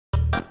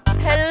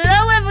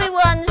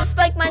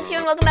here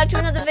and welcome back to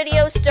another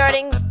video,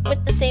 starting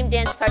with the same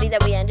dance party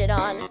that we ended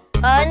on.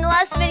 In the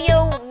last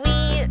video,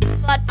 we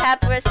fought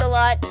Papyrus a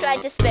lot,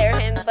 tried to spare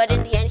him, but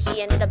in the end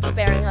he ended up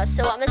sparing us.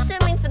 So I'm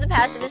assuming for the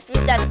pacifist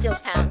route that still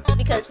counts,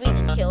 because we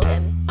didn't kill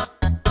him.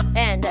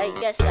 And I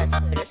guess that's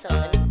good or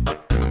something. What?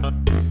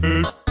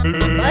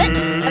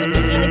 Haven't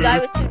you seen a guy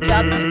with 2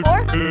 jobs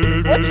before?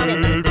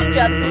 Fortunately, 2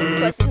 jobs means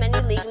twice as many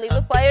legally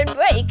required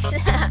breaks.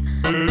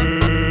 I'm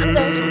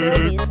going to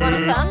Gilby's.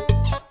 Wanna come?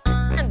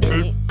 I'm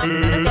busy.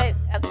 Okay,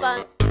 have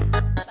fun.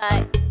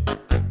 Bye.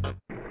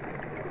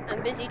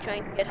 I'm busy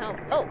trying to get home.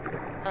 Oh,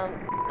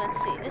 let's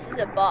see. This is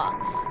a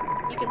box.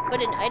 You can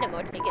put an item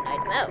or take an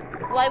item out.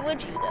 Why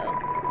would you, though?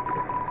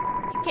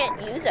 You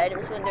can't use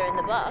items when they're in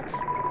the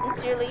box.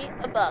 Sincerely,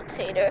 a box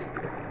hater.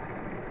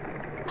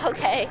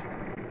 Okay.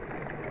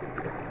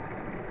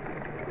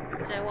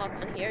 Can I walk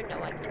on here?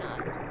 No, I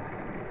cannot.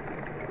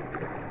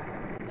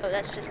 Oh,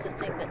 that's just the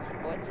thing that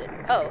supports it.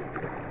 Oh,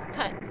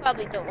 you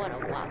probably don't want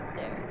to walk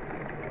there.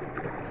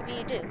 Maybe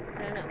you do. I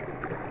don't know.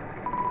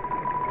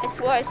 I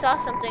swore I saw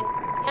something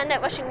beyond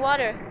that rushing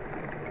water.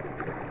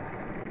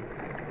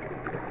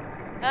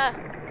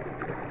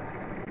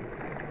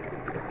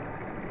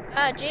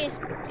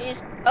 Jeez.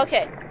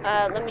 Okay,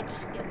 let me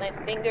just get my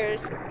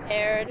fingers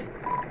prepared.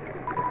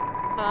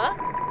 Huh?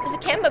 There's a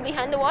camera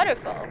behind the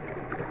waterfall.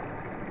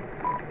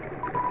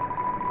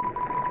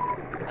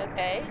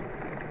 Okay.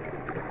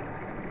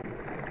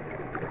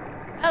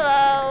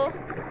 Hello!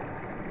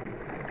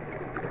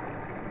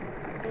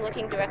 I'm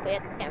looking directly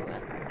at the camera.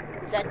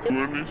 Does that do?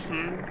 Let me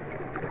see.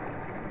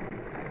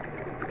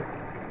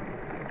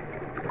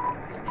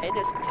 Okay,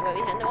 there's a camera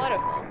behind the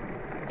waterfall.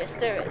 Yes,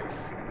 there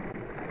is.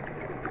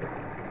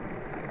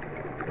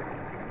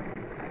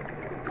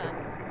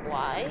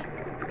 Why?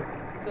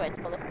 Do I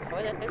tell the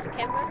flower that there's a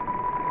camera?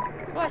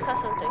 I swore I saw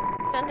something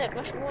behind that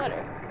rushing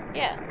water.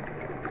 Yeah,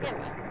 it's a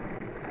camera.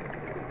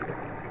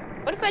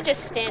 What if I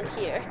just stand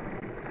here?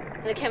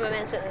 And the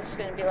cameraman's just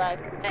gonna be like,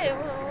 hey,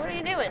 what are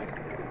you doing?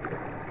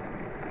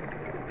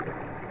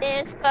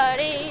 Dance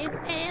party,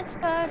 dance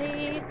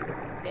party.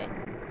 Okay,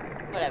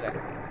 whatever.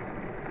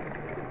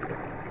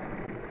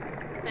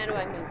 How do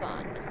I move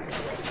on? That's the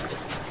real question.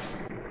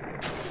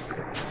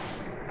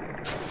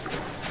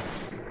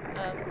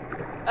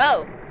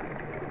 Oh!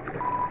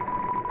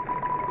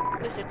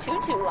 There's a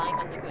tutu lying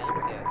on the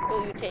ground here.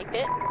 Will you take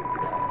it?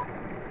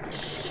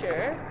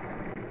 Sure.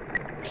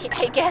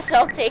 I guess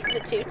I'll take the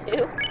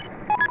tutu.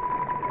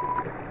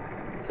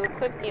 You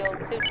equip the old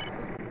tutu.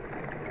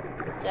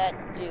 Does that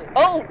do?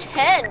 Oh,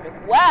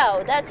 10!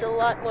 Wow, that's a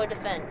lot more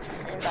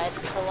defense. And by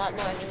a lot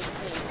more, I mean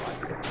 3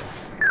 more.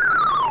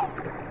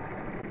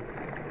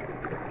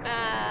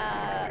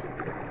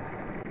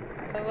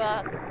 A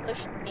rock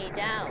pushed me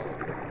down.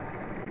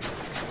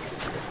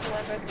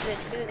 Whoever could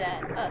do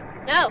that.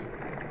 No!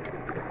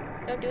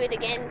 Don't do it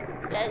again,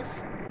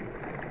 Des.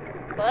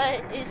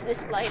 What is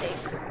this lighting?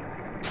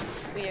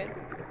 Weird.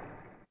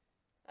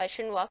 I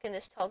shouldn't walk in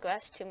this tall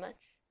grass too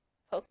much.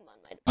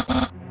 Pokemon might.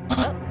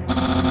 Oh.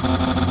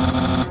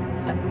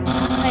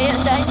 Hi,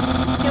 Undyne.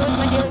 Here with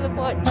my daily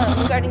report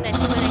regarding that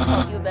human I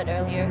called you about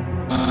earlier.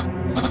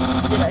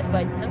 Did I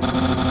fight them?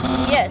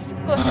 Yes,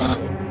 of course I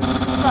did.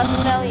 I fought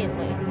them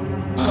valiantly.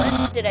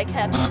 What? Did I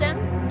capture them?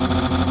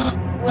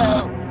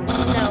 Well,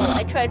 no.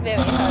 I tried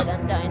very hard,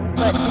 Undyne,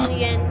 but in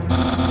the end, I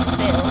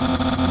failed.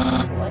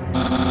 What?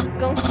 You're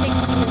going to take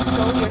the human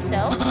soul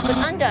yourself? But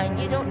Undyne,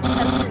 you don't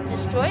have to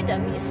destroy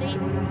them, you see?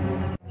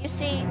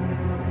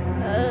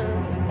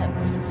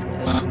 Papyrus is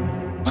scared.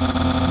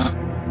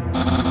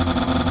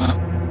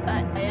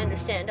 I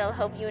understand. I'll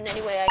help you in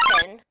any way I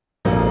can.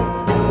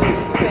 Papyrus,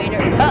 you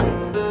traitor.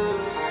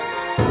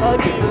 Oh,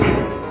 jeez.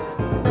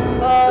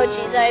 Oh,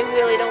 jeez. I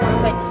really don't want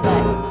to fight this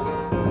guy.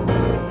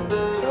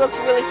 He looks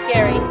really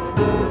scary.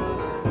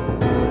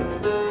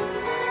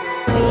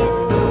 Please.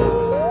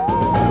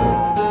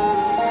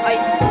 I,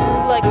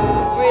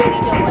 really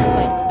don't want to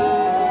fight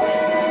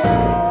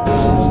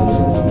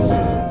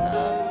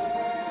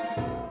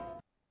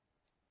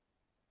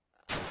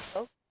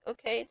him.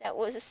 Okay, that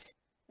was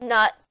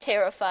not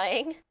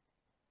terrifying.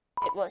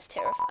 It was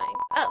terrifying.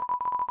 Oh,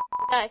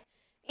 it's a guy.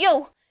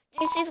 Yo,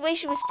 did you see the way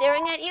she was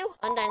staring at you?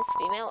 Undyne's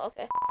female,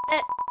 okay.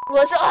 That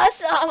was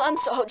awesome! I'm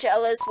so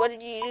jealous. What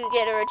did you do to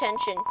get her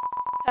attention?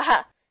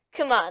 Haha,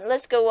 come on,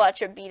 let's go watch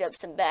her beat up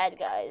some bad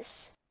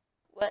guys.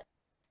 What?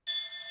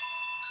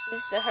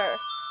 Who's the her?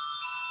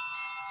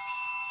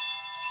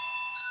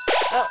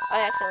 Oh,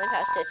 I accidentally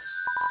passed it.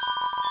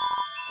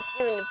 A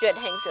feeling of dread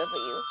hangs over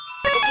you,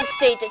 but you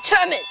stay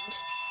determined!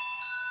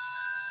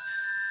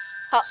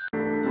 Ha.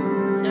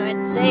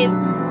 Alright, save.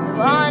 Move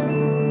on.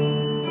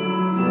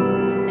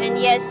 And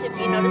yes, if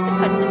you notice a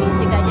cut in the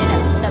music, I did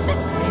have to stop it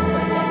for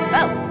a sec.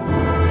 Oh!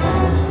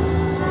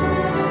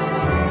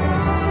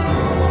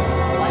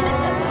 Well, I did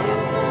that by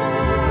accident.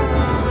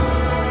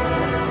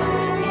 Except for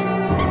something I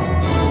can't.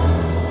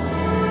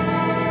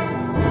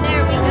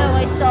 There we go,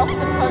 I solved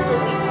the puzzle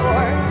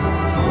before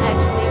I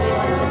actually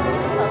realized that it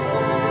was a puzzle.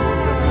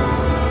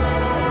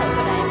 That's how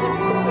good I am.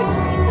 When the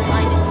seeds are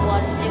lined in the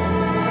water, they will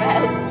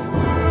sprout.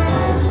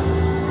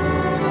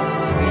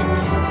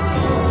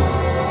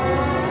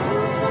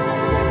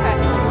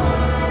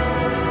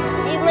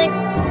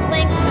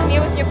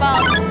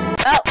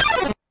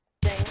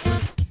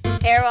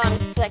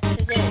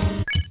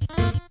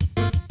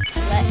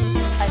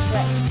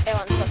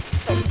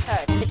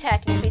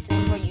 attack increases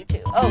for you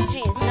too. Oh,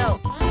 jeez, no.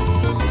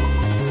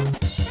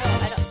 No,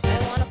 I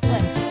don't want to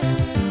flex.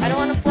 I don't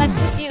want to flex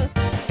with you.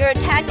 Your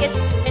attack gets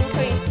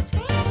increased.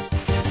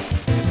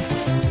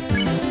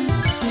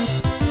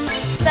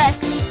 Flex.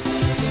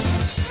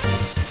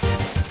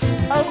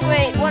 Oh,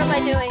 great. What am I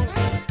doing?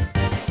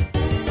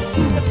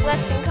 It's the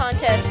flexing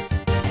contest.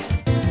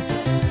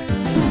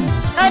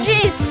 Oh,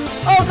 jeez.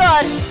 Oh,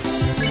 God.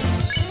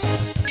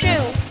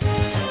 Shoo.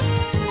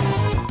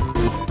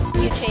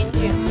 You change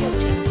your...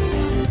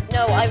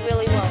 No, I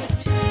really won't.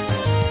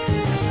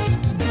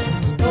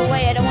 Go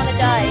away. I don't want to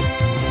die.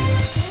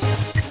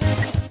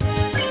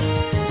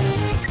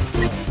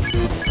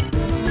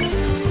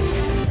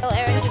 Tell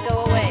Aaron to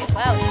go away.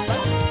 Wow,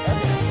 Spunky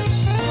does it.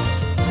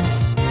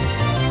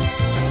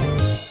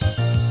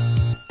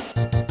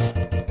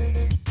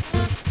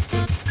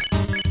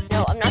 No,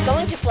 I'm not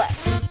going to flex.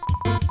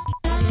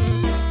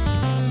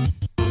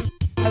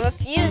 I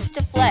refuse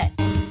to flex.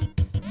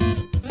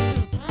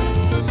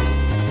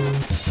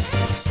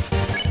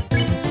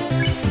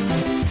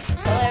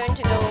 Tell Aaron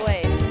to go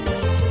away.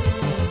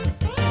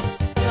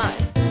 Come on.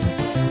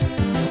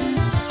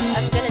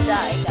 I'm gonna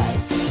die,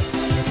 guys.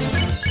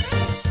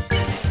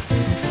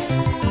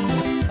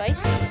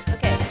 Twice?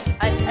 Okay.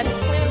 I'm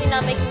clearly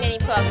not making any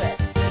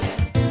progress here.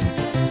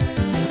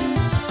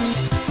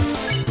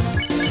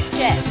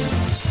 Check.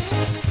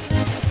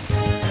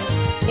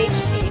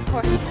 HP,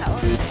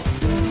 horsepower.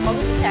 All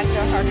these attacks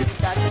are harder to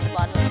dodge at the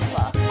bottom of the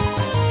box.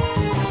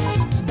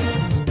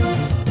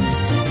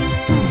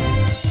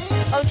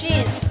 Oh,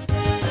 jeez.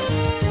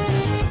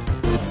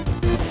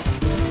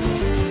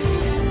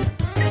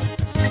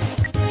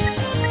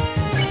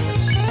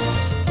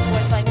 What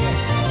if I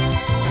miss?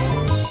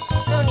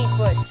 No need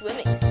for a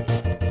swimming suit.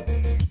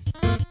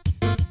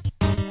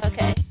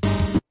 Okay.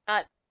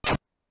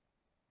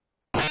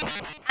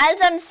 As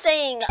I'm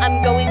saying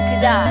I'm going to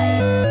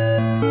die,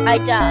 I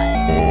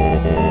die.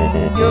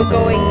 You're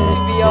going to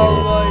be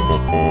alright.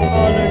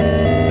 Honors,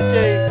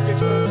 stay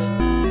determined.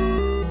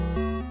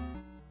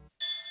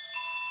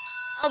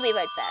 I'll be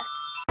right back.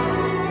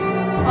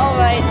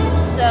 Alright,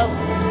 so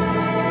let's just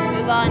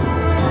move on.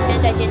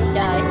 And I didn't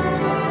die.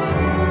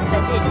 I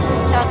did. What are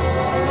you talking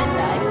about? I didn't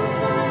die.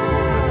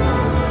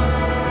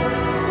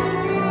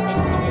 I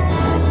didn't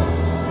die.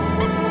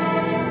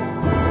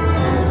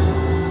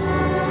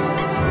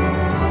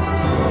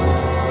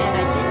 And I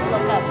didn't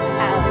look up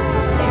how to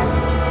spare him.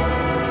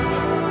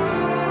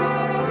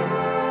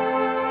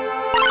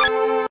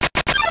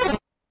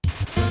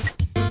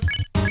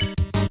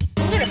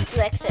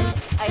 Flex it.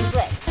 I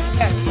flex.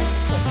 Aaron flexes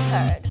because it's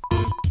hard.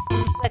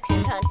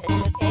 Flexing contest,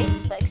 okay?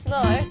 Flex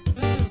more.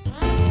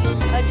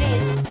 Oh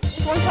jeez.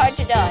 This one's hard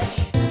to dodge.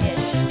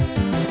 Ish.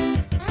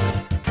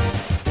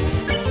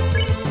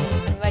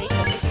 I'm ready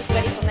for it. He's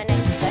ready for my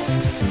next flex.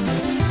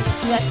 He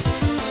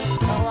flexes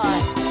a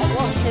lot. I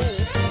won't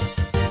lose.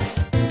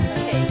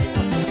 Okay, you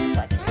won't lose the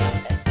flexing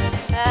contest.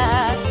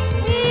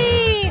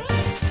 Whee!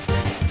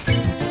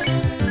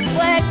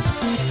 Flex!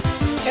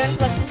 Aaron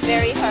flexes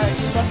very hard.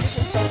 He flexes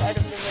himself out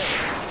of the room.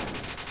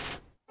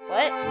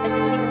 What? That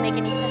doesn't even make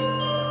any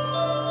sense.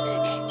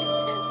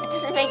 It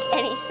doesn't make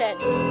any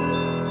sense.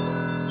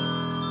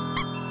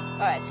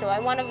 Alright, so I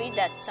want to read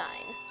that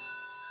sign.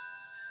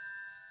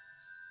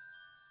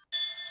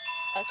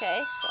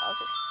 Okay, so I'll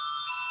just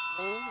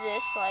move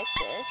this like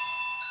this.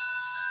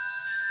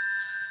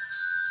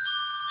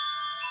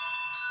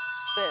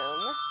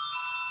 Boom.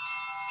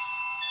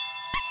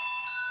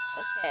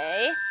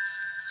 Okay.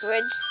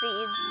 Bridge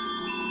seeds.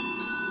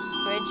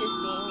 Bridge is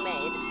being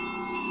made.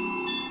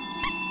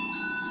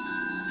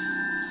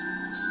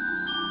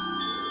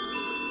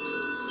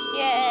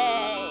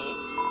 Yay!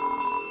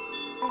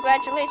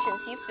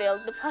 Congratulations, you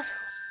failed the puzzle.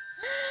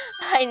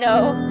 I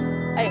know.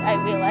 I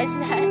realized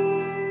that.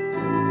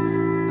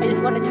 I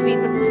just wanted to read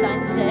what the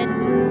sign said,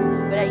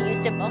 but I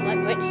used up all my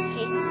bridge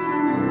seats.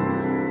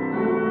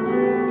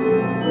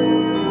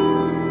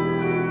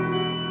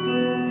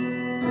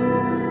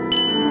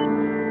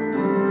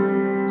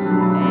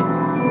 Okay.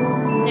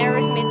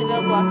 Narrowers made the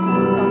real blossom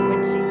called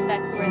bridge seats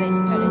back to where they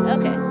started.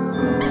 Okay.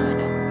 Well, now I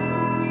know.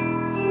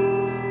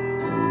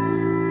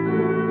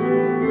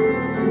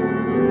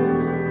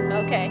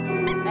 Okay,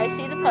 I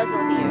see the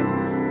puzzle here.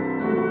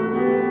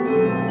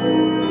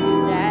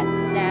 Do that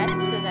and that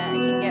so that I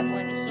can get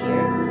one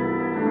here.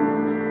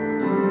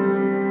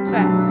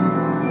 Crap.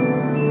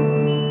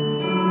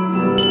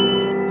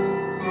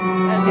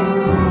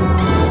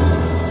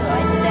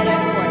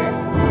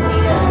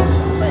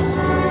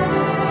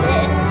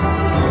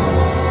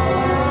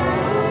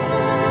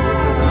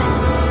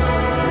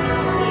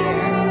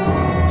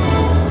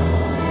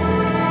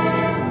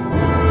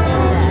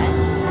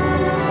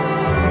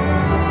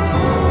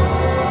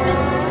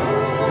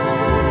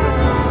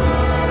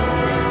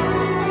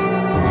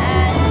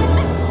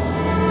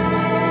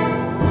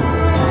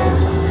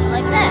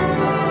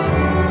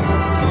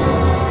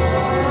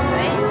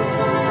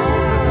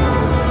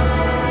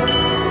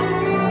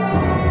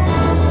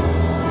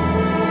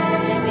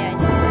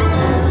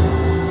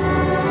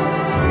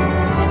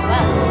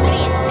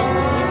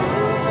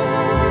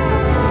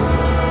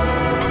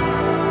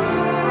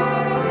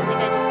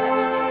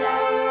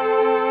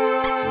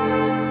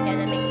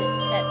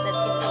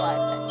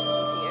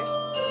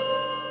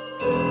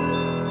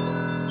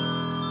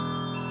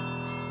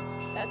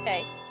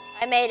 Okay,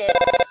 I made it.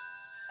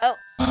 Oh.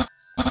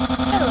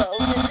 Hello,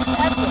 this is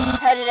Atlas.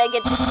 How did I get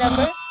this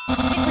number?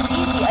 It was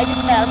easy. I just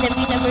dialed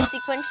every number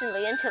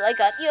sequentially until I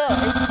got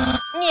yours.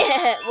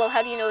 Yeah. Well, how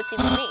do you know it's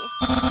even me?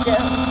 So,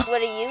 what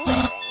are you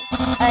wearing?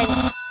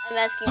 I'm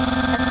asking for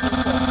a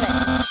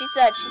friend. She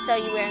thought she saw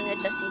you wearing a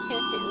dusty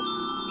tutu.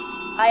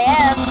 I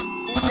am.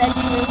 Is that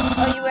true?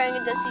 Are you wearing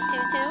a dusty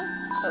tutu?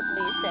 What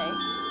will you say?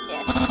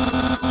 Yes.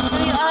 So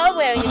you are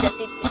wearing a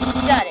dusty tutu.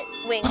 Got it.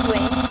 Wink,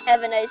 wink.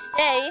 Have a nice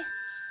day.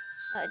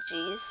 Oh,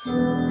 jeez.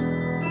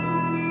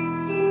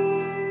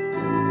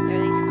 There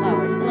are these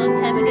flowers. A long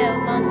time ago,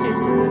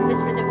 monsters would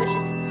whisper their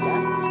wishes to the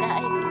stars in the sky.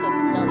 If you hope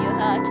with all your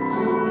heart,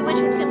 your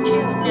wish would come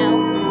true. Now,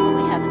 all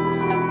we have is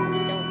sparkling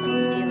stones on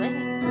the ceiling.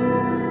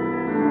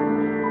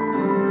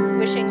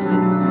 Wishing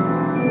room.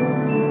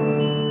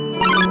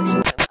 Wishing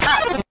room.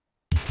 Ah!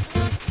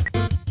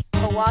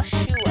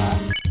 Awashua.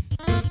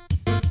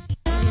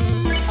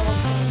 I will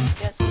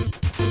just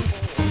clean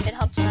you. It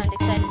hops around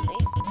excitedly.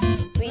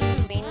 Clean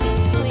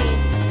means clean.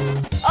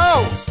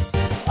 Oh!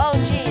 Oh,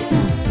 jeez.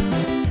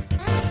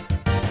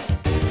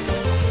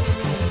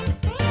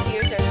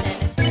 Tears are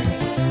sanitary.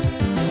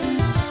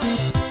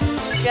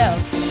 Joe.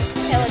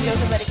 Tell a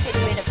joke about a kid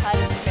who ate a pie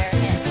with his bare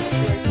hands.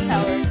 She was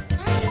power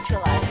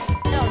neutralized.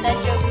 No, that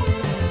joke's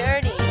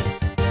dirty.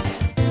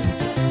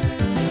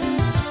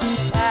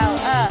 Wow,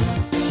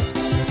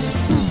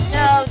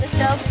 no, the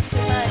soap is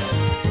too much.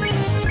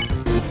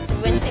 It's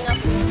rinsing up.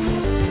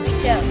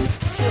 Reach out.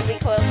 She will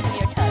recoil from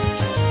your touch.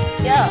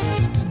 Yeah.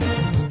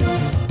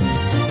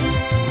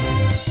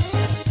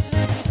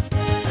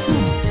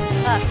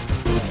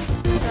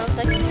 Smells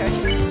like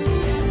detergent.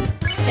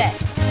 Check.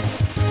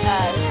 The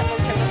couple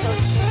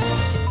chemicals.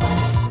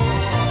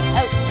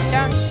 Oh,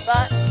 darn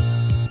spot.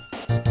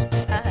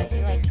 He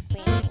likes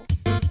cleaning,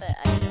 but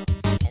I don't,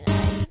 and I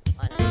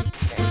want to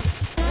dirty.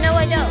 No,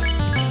 I don't.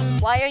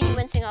 Why are you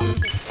rinsing off the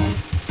people?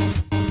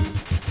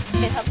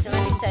 It helps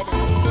around excitedly.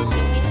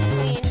 It means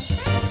clean.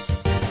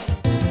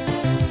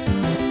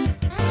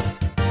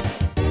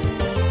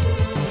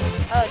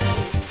 Oh,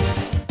 jeez.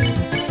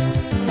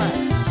 Come on.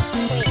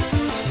 Clean.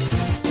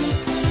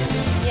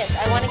 Yes, I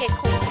want to get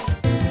clean.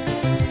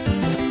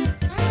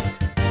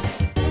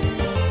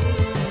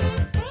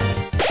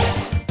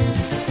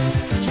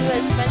 She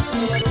was friends with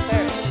the little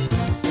bird.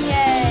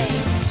 Yay!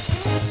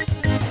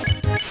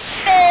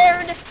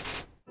 Spared!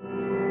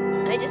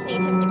 I just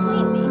need him to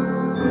clean me.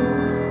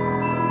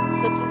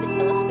 Look through the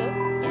telescope?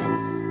 Yes.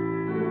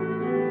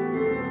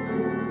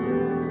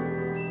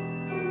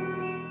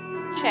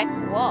 Check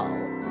wall.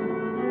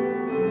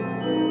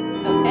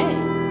 Okay.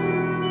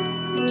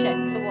 I check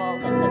the wall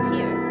that's up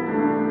here.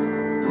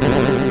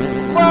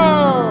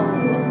 Whoa!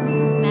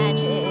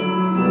 Magic.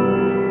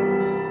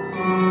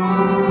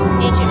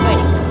 Ancient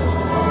writing covers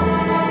the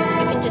walls.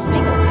 You can just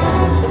make up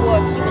walls. The war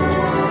of humans and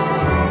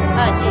monsters.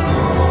 Ah, Jesus.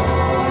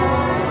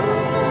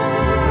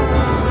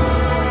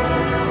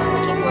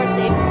 Looking for a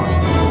save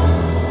point.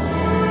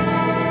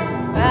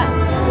 Ah,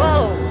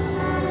 whoa!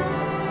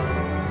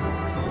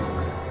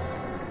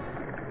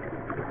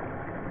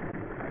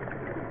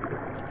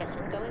 I guess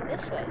I'm going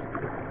this way.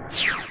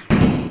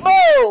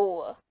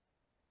 Whoa!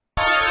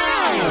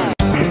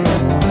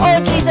 Oh,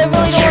 jeez, I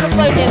really don't want to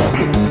fight him.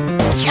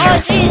 Oh,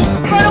 jeez,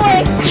 run away!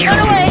 Run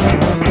away!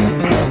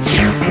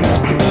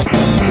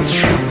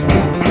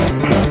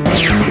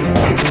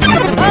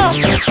 Oh!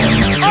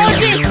 Oh,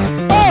 jeez!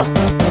 Oh!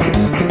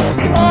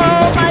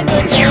 Oh, my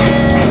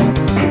goodness!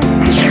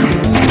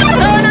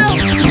 Oh, no!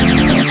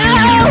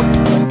 No!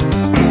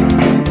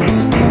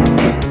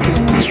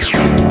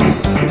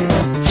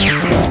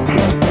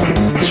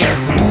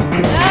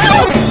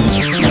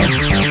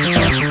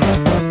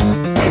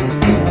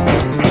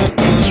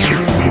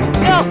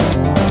 No!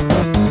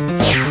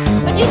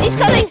 Oh, jeez, he's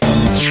coming!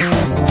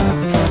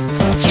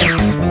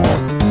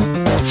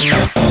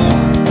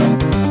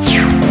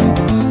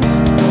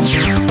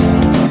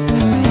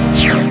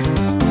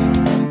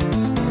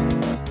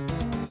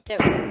 There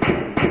we go.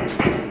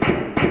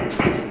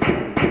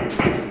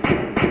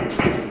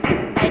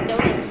 I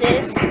don't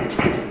exist.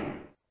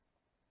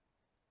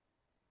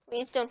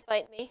 Please don't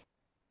fight me.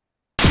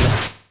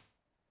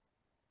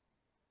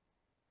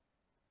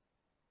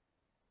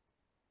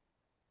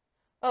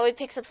 Oh, he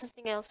picks up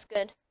something else.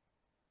 Good.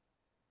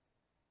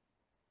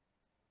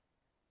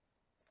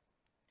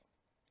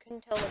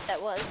 Couldn't tell what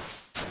that was.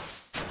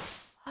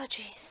 Oh,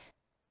 jeez.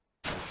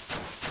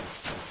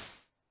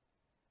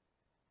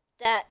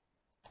 That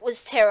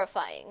was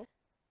terrifying.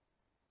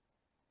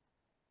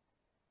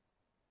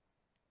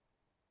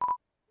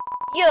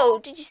 Yo,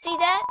 did you see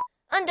that?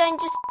 Undyne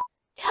just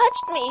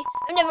touched me.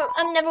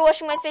 I'm never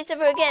washing my face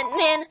ever again.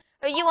 Man,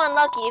 are you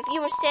unlucky if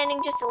you were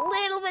standing just a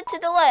little bit to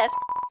the left.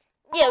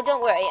 Yo,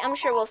 don't worry. I'm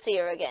sure we'll see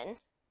her again.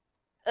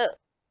 Oh,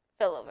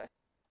 fell over.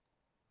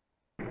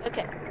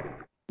 Okay.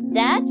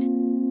 That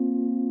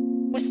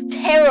was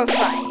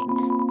terrifying.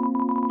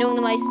 Knowing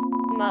the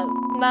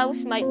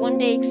mouse might one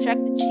day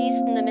extract the cheese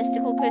from the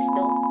mystical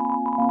crystal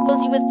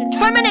fills you with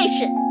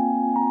determination.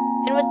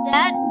 And with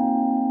that,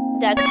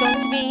 that's going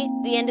to be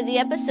the end of the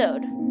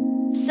episode.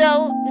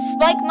 So, the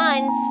Spike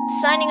Minds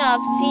signing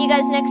off. See you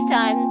guys next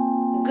time.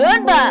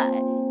 Goodbye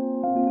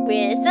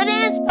with the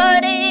dance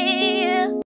party.